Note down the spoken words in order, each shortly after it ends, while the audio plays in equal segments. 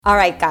All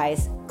right,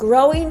 guys,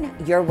 growing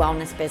your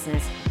wellness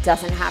business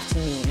doesn't have to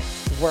mean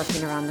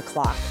working around the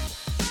clock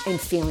and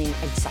feeling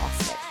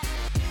exhausted.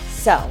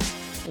 So,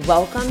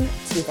 welcome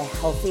to the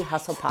Healthy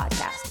Hustle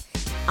Podcast.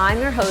 I'm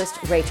your host,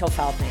 Rachel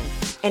Feldman,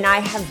 and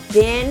I have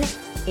been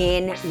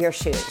in your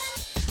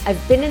shoes.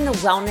 I've been in the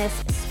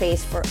wellness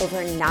space for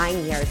over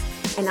 9 years,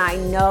 and I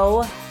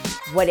know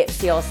what it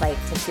feels like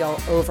to feel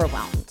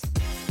overwhelmed.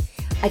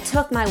 I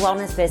took my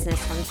wellness business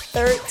from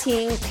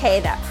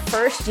 $13K that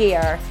first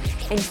year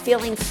and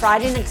feeling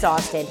fried and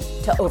exhausted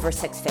to over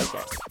six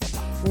figures.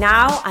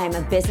 Now I am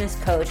a business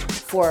coach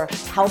for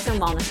health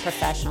and wellness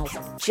professionals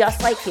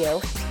just like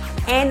you,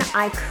 and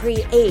I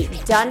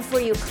create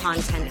done-for-you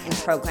content and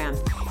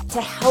programs to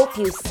help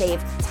you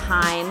save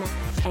time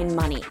and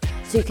money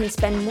so you can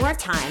spend more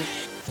time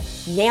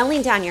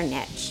nailing down your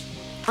niche,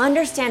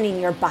 understanding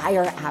your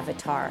buyer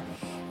avatar,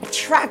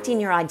 attracting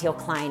your ideal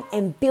client,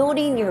 and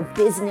building your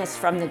business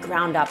from the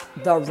ground up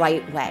the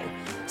right way.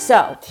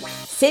 So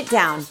sit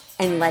down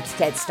and let's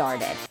get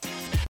started.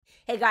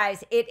 Hey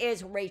guys, it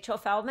is Rachel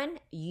Feldman.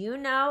 You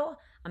know,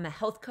 I'm a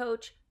health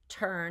coach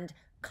turned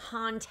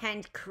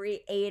content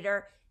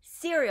creator,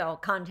 serial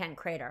content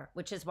creator,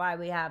 which is why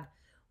we have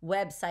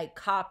website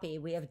copy.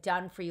 We have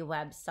done for you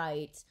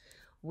websites.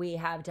 We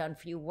have done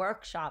for you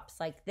workshops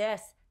like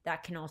this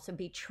that can also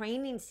be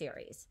training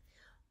series.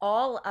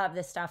 All of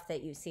the stuff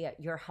that you see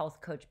at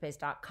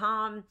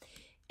yourhealthcoachbiz.com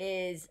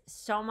is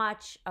so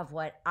much of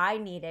what I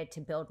needed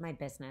to build my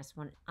business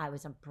when I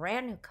was a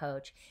brand new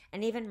coach,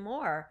 and even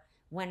more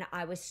when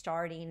I was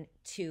starting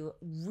to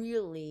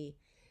really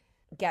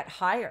get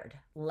hired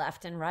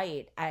left and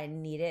right. I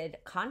needed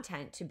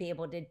content to be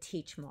able to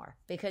teach more,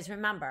 because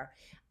remember,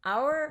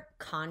 our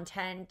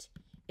content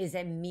is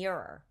a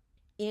mirror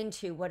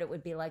into what it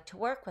would be like to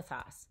work with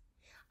us.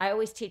 I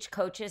always teach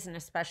coaches, and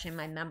especially in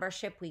my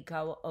membership, we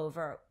go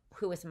over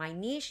who is my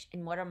niche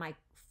and what are my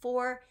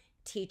 4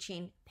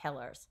 teaching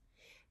pillars.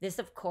 This,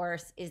 of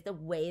course, is the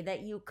way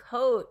that you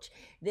coach.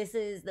 This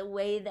is the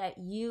way that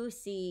you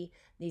see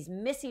these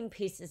missing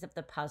pieces of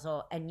the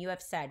puzzle. And you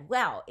have said,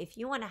 well, if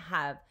you want to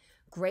have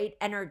great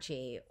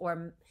energy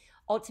or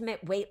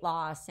ultimate weight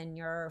loss in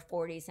your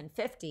 40s and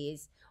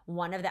 50s,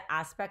 one of the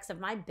aspects of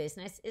my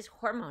business is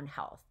hormone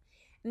health.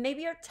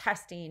 Maybe you're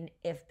testing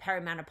if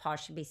perimenopause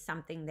should be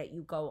something that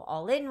you go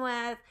all in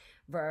with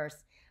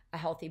versus a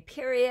healthy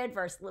period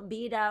versus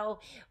libido.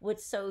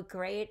 What's so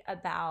great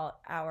about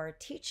our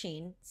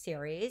teaching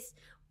series,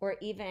 or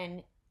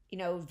even,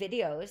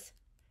 videos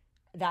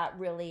that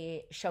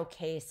really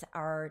showcase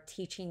our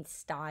teaching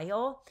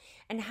style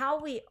and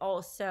how we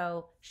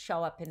also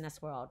show up in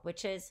this world,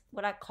 which is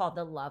what I call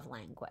the love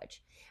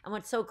language. And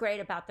what's so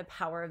great about the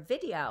power of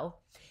video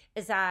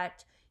is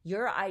that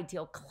your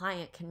ideal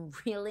client can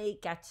really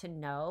get to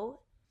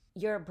know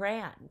your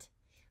brand,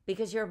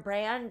 because your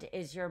brand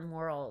is your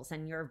morals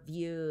and your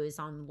views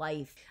on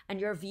life and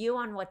your view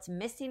on what's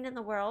missing in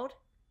the world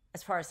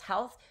as far as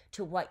health,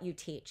 to what you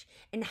teach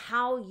and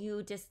how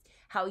you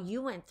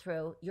went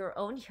through your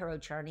own hero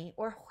journey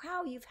or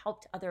how you've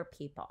helped other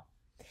people.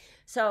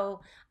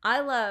 So I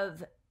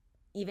love,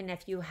 even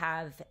if you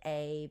have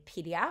a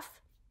PDF,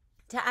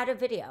 to add a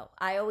video.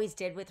 I always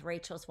did with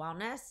Rachel's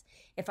Wellness.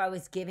 If I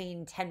was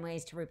giving 10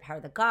 ways to repair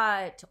the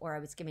gut, or I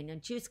was giving a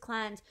juice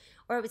cleanse,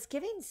 or I was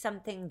giving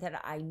something that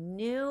I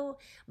knew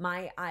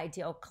my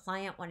ideal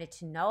client wanted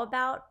to know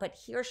about, but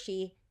he or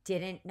she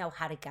didn't know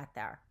how to get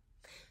there.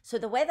 So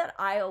the way that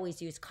I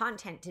always use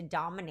content to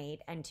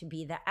dominate and to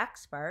be the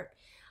expert,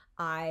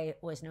 I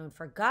was known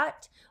for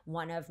gut.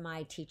 One of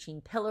my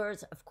teaching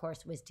pillars, of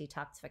course, was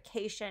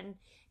detoxification,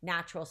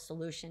 natural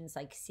solutions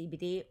like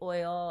CBD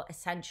oil,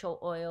 essential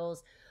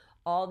oils,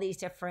 all these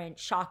different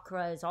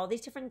chakras, all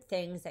these different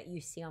things that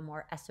you see on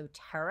more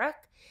esoteric.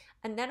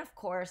 And then, of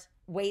course,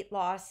 weight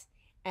loss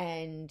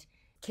and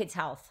kids'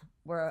 health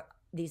were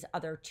these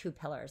other 2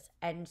 pillars.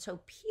 And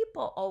so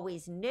people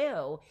always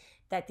knew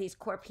that these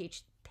core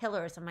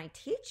pillars of my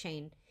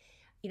teaching,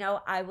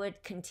 I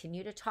would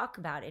continue to talk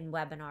about in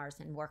webinars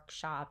and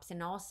workshops,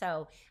 and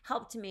also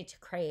helped me to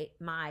create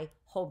my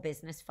whole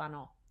business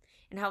funnel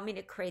and helped me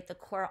to create the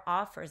core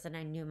offers that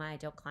I knew my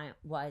ideal client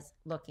was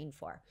looking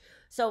for.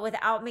 So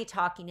without me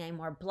talking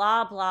anymore,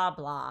 blah, blah,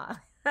 blah.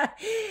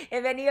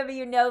 If any of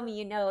you know me,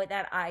 you know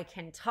that I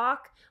can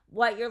talk.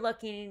 What you're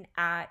looking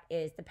at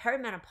is the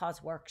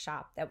perimenopause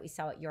workshop that we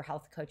sell at Your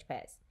Health Coach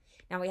Biz.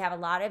 Now we have a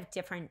lot of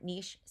different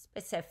niche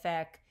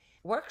specific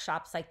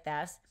workshops like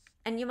this.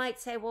 And you might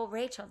say, well,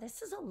 Rachel,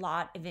 this is a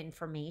lot of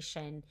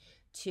information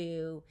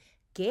to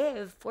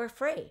give for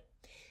free.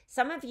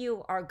 Some of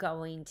you are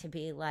going to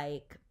be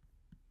like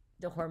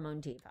the hormone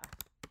diva.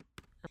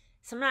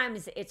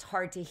 Sometimes it's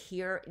hard to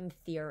hear in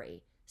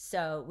theory.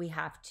 So we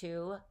have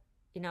to,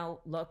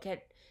 look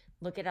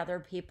at other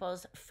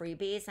people's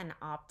freebies and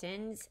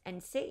opt-ins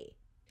and see.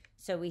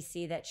 So we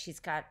see that she's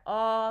got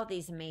all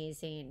these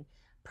amazing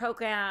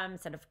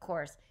programs that, of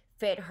course,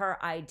 fit her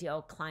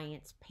ideal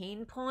client's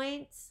pain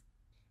points.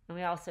 And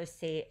we also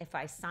see, if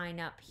I sign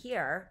up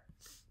here,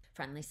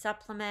 friendly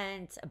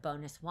supplements, a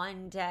bonus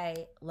 1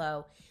 day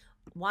low,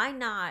 why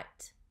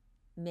not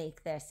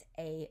make this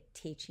a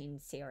teaching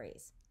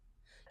series.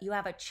 You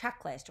have a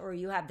checklist, or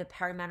you have the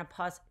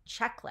perimenopause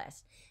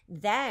checklist.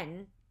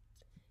 Then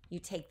you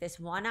take this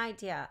one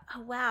idea,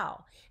 oh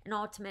wow, an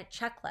ultimate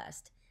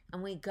checklist.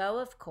 And we go,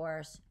 of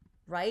course,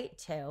 right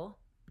to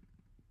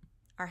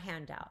our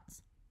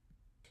handouts.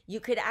 You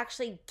could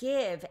actually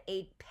give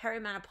a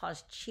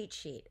perimenopause cheat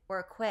sheet or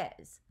a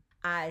quiz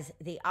as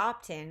the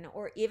opt-in,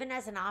 or even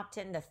as an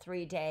opt-in, the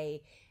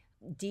 3-day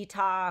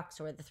detox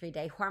or the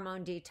 3-day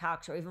hormone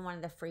detox, or even one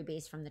of the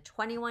freebies from the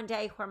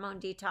 21-day hormone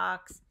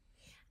detox.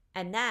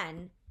 And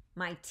then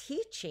my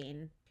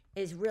teaching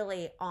is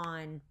really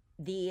on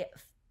the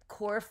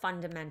core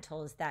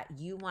fundamentals that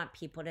you want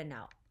people to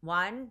know.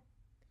 1,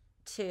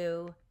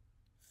 2,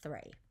 3.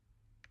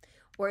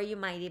 Or you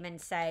might even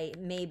say,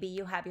 maybe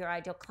you have your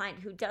ideal client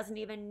who doesn't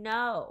even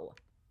know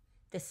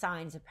the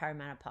signs of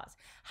perimenopause.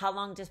 How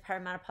long does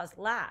perimenopause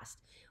last?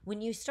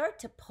 When you start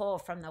to pull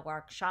from the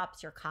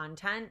workshops your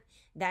content,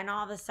 then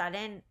all of a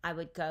sudden I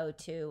would go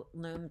to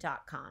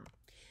loom.com.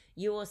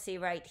 You will see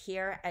right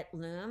here at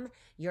Loom,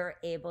 you're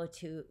able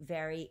to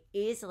very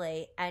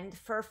easily and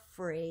for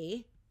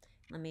free,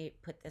 let me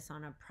put this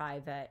on a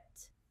private,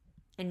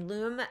 and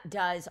Loom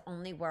does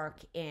only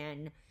work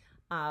on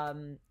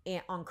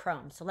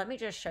Chrome. So let me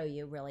just show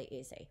you really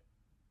easy.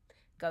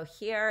 Go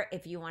here.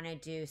 If you want to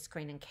do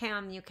screen and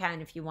cam, you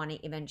can. If you want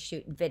to even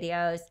shoot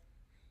videos.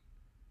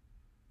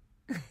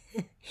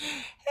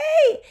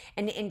 Hey,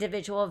 an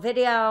individual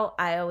video.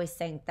 I always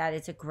think that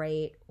is a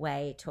great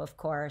way to, of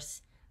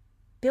course,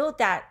 build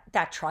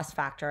that trust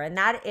factor. And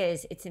that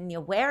is, it's in the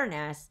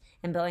awareness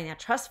and building that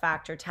trust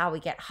factor to how we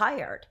get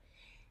hired.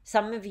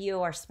 Some of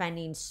you are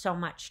spending so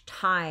much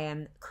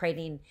time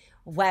creating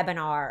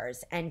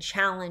webinars and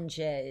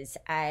challenges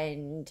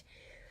and,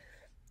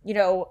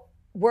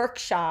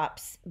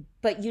 workshops,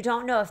 but you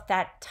don't know if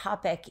that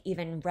topic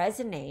even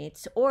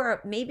resonates,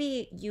 or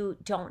maybe you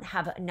don't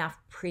have enough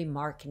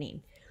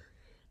pre-marketing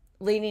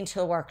leading to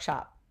the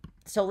workshop.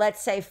 So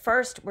let's say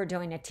first we're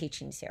doing a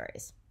teaching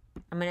series.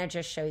 I'm going to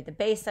just show you the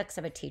basics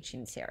of a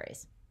teaching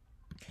series.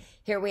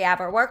 Here we have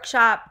our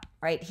workshop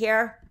right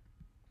here.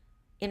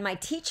 In my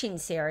teaching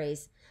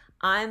series,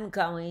 I'm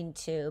going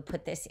to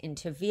put this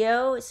into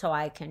view so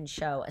I can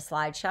show a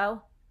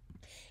slideshow.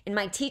 In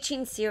my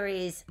teaching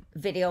series,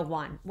 video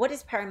 1, what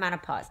is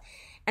perimenopause?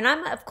 And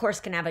I'm, of course,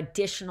 going to have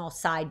additional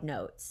side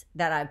notes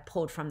that I've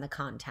pulled from the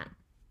content.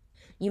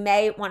 You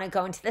may want to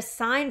go into the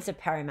signs of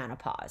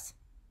perimenopause.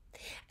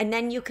 And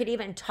then you could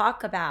even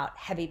talk about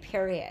heavy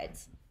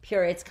periods.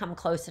 Periods come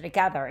closer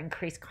together,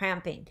 increased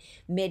cramping,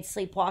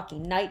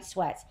 mid-sleepwalking, night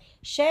sweats.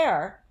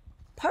 Share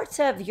parts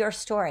of your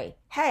story.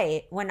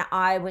 Hey, when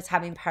I was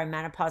having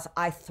perimenopause,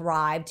 I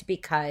thrived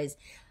because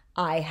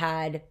I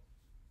had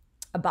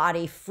a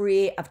body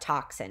free of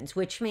toxins,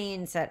 which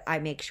means that I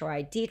make sure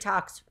I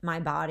detox my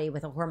body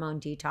with a hormone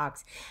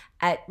detox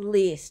at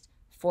least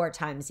 4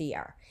 times a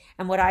year.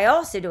 And what I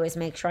also do is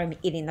make sure I'm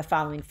eating the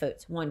following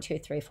foods: 1, 2,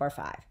 3, 4,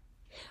 5.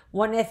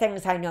 One of the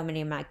things I know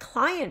many of my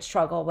clients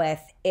struggle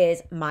with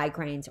is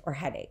migraines or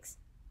headaches.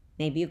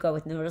 Maybe you go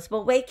with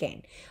noticeable weight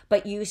gain,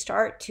 but you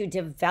start to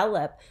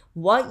develop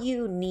what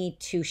you need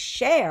to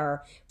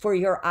share for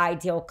your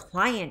ideal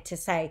client to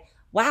say,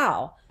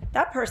 wow,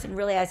 that person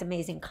really has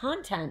amazing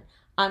content.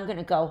 I'm going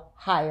to go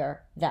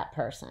hire that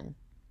person.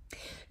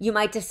 You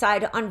might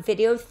decide on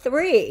video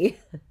 3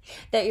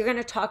 that you're going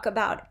to talk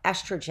about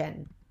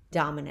estrogen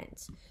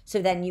dominance.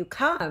 So then you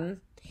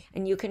come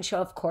and you can show,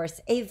 of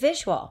course, a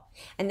visual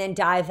and then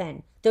dive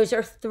in. Those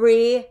are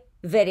 3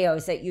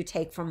 videos that you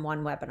take from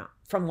one webinar,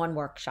 from one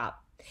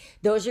workshop.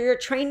 Those are your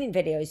training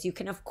videos. You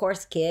can, of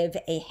course, give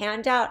a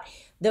handout.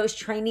 Those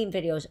training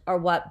videos are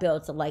what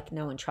builds a like,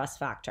 know, and trust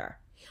factor.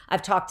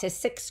 I've talked to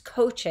 6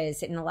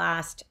 coaches in the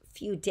last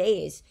few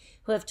days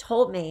who have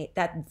told me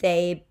that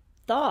they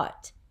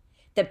thought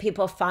that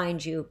people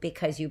find you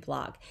because you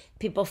blog.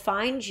 People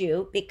find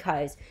you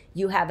because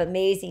you have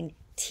amazing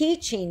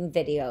teaching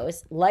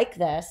videos like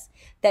this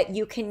that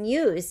you can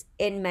use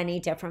in many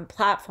different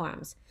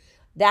platforms.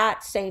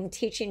 That same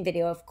teaching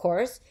video, of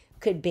course,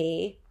 could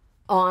be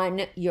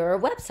on your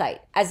website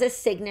as a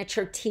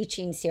signature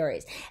teaching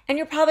series. And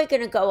you're probably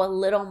going to go a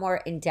little more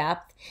in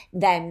depth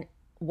than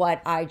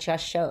what I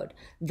just showed.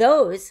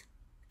 Those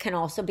can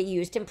also be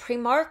used in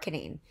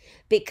pre-marketing,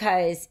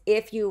 because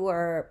if you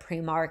were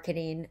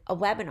pre-marketing a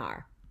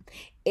webinar,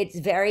 it's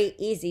very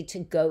easy to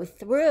go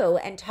through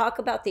and talk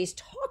about these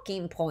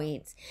talking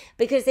points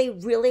because they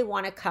really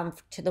want to come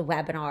to the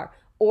webinar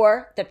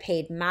or the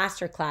paid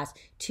masterclass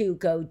to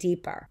go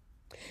deeper.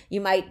 You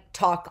might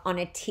talk on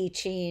a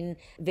teaching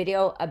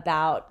video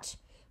about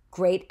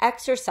great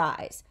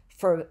exercise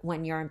for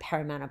when you're in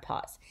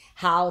perimenopause,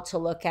 how to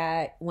look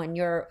at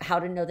how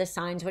to know the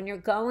signs when you're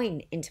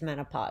going into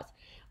menopause,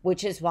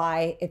 which is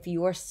why if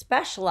you are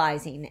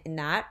specializing in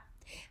that,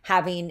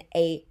 having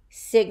a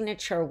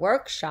signature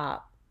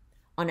workshop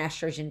on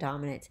estrogen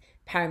dominance,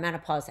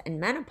 perimenopause, and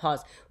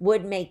menopause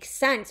would make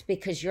sense,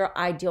 because your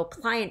ideal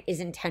client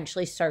is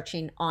intentionally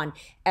searching on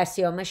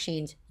SEO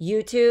machines,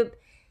 YouTube,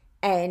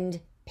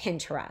 and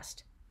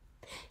Pinterest.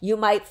 You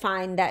might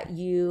find that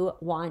you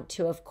want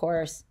to, of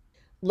course,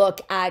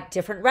 look at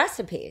different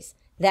recipes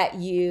that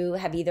you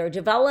have either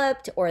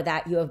developed or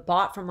that you have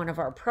bought from one of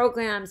our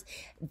programs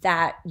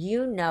that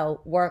you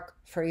know work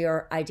for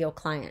your ideal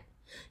client.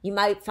 You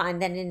might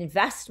find that an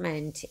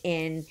investment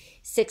in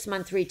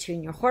 6-month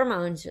Retune Your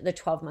Hormones, or the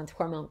 12-month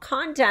hormone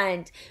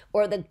content,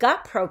 or the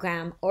gut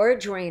program, or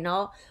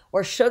adrenal,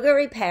 or sugar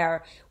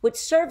repair would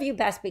serve you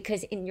best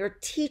because in your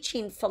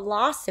teaching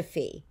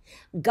philosophy,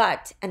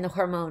 gut and the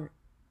hormone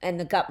and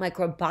the gut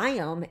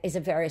microbiome is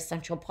a very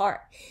essential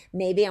part.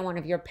 Maybe on one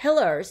of your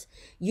pillars,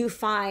 you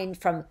find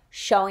from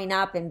showing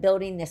up and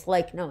building this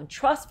like, know, and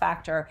trust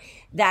factor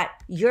that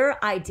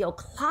your ideal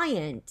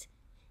client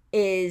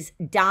is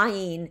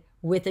dying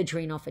with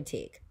adrenal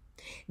fatigue.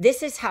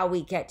 This is how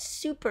we get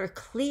super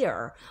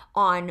clear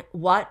on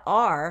what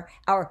are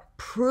our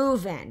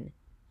proven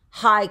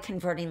high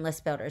converting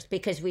list builders,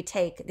 because we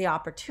take the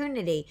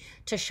opportunity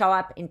to show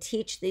up and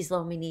teach these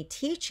low mini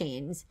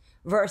teachings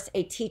versus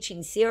a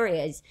teaching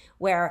series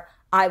where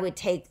I would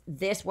take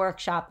this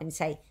workshop and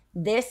say,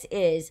 this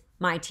is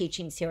my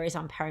teaching series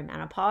on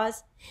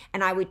perimenopause.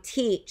 And I would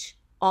teach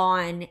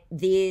on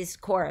these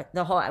core,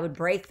 I would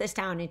break this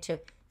down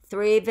into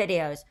 3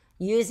 videos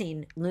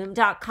using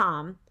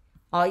loom.com.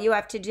 All you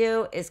have to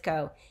do is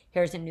go,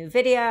 here's a new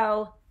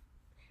video.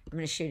 I'm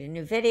going to shoot a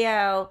new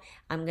video.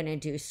 I'm going to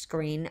do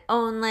screen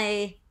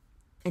only.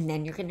 And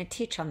then you're going to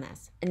teach on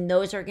this. And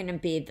those are going to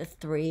be the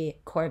 3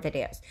 core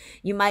videos.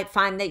 You might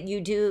find that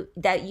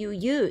you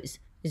use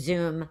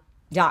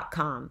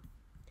zoom.com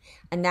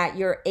and that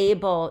you're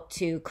able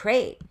to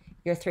create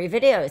your 3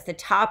 videos, the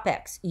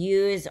topics,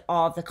 use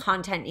all the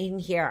content in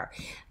here.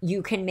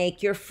 You can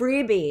make your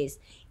freebies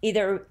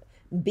either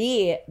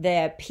be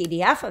the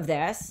PDF of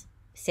this,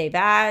 save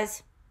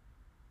as,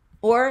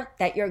 or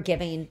that you're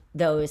giving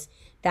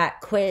that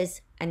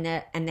quiz and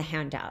the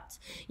handouts.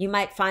 You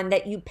might find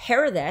that you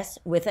pair this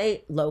with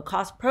a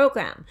low-cost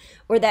program,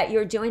 or that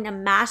you're doing a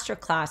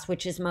masterclass,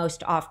 which is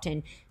most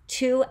often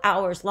 2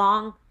 hours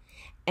long,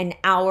 an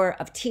hour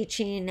of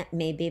teaching,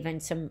 maybe even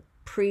some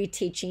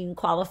pre-teaching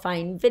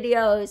qualifying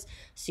videos,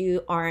 so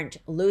you aren't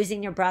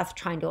losing your breath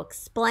trying to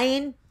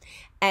explain,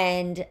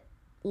 and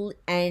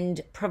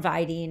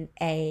providing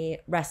a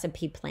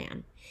recipe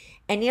plan.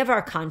 Any of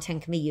our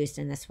content can be used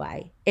in this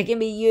way. It can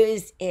be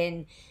used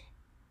in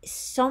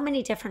so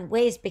many different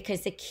ways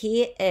because the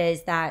key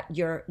is that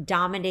you're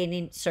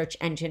dominating search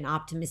engine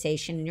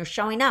optimization and you're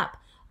showing up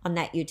on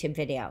that YouTube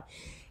video.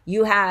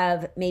 You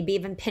have maybe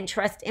even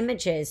Pinterest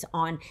images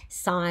on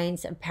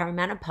signs of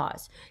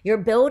perimenopause. You're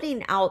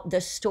building out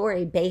the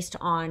story based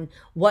on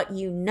what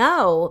you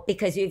know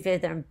because you've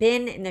either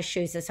been in the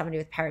shoes of somebody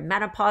with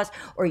perimenopause,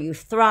 or you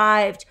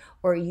thrived,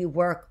 or you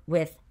work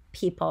with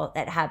people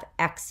that have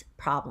X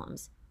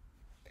problems.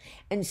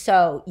 And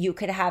so you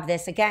could have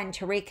this, again,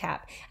 to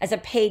recap, as a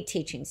paid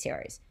teaching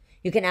series.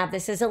 You can have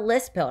this as a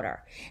list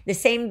builder. The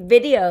same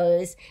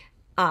videos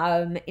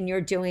and you're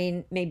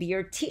doing, maybe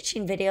your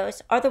teaching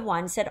videos are the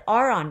ones that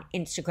are on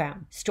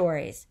Instagram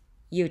stories,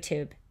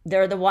 YouTube.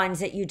 They're the ones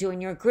that you do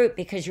in your group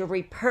because you're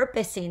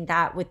repurposing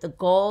that with the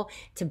goal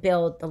to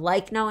build the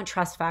like, know, and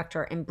trust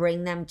factor and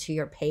bring them to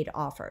your paid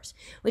offers.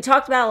 We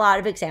talked about a lot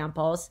of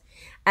examples,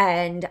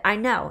 and I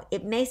know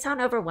it may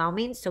sound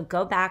overwhelming, so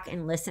go back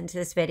and listen to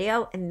this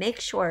video and make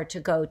sure to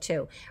go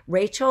to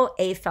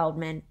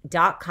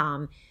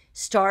rachelafeldman.com,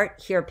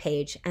 start here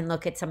page, and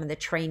look at some of the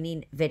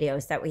training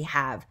videos that we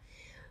have.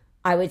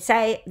 I would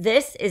say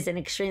this is an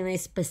extremely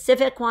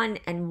specific one,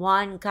 and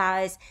one,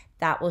 guys,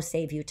 that will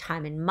save you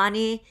time and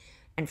money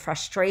and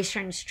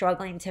frustration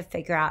struggling to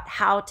figure out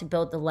how to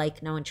build the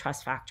like, know, and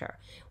trust factor.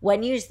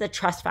 When you use the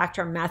trust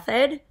factor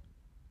method,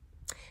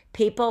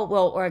 people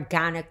will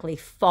organically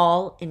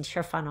fall into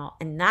your funnel.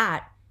 And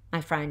that, my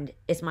friend,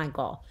 is my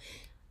goal.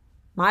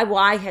 My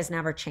why has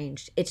never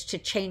changed. It's to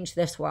change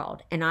this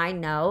world. And I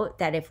know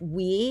that if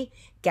we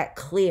get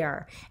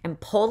clear and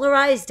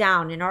polarize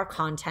down in our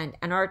content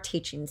and our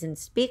teachings and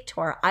speak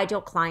to our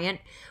ideal client,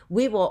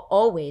 we will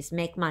always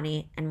make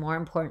money and, more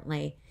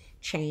importantly,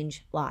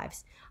 change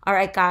lives. All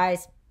right,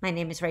 guys, my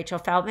name is Rachel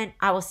Feldman.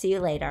 I will see you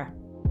later.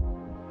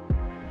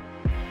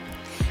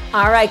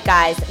 All right,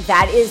 guys,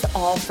 that is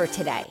all for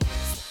today.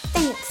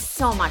 Thanks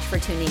so much for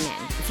tuning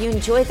in. If you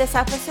enjoyed this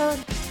episode,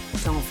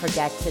 don't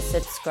forget to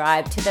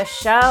subscribe to the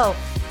show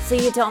so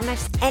you don't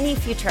miss any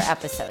future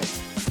episodes.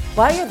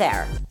 While you're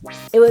there,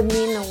 it would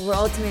mean the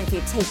world to me if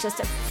you take just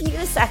a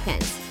few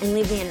seconds and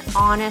leave me an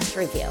honest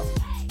review.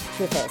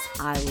 Truth is,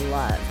 I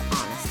love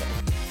honesty.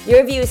 Your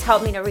reviews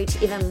help me to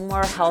reach even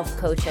more health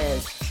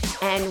coaches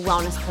and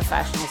wellness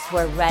professionals who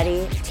are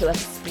ready to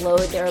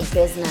explode their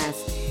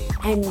business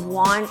and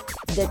want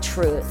the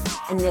truth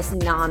in this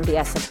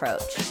non-BS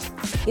approach.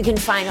 You can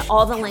find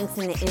all the links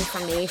and the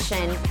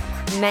information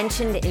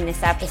mentioned in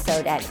this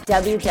episode at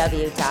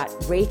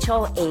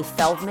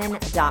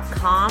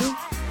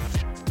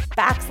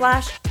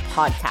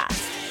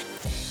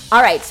www.rachelafeldman.com/podcast.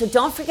 All right, so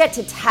don't forget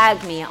to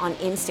tag me on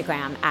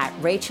Instagram at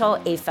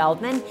Rachel A.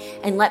 Feldman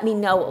and let me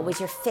know what was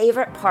your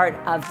favorite part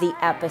of the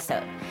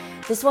episode.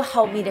 This will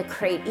help me to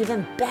create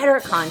even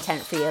better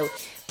content for you,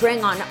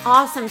 bring on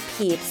awesome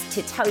peeps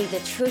to tell you the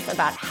truth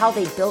about how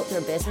they built their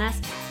business,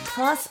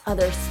 plus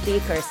other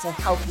speakers to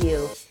help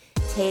you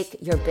take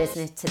your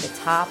business to the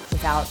top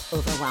without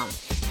overwhelm.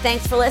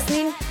 Thanks for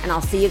listening, and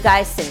I'll see you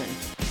guys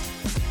soon.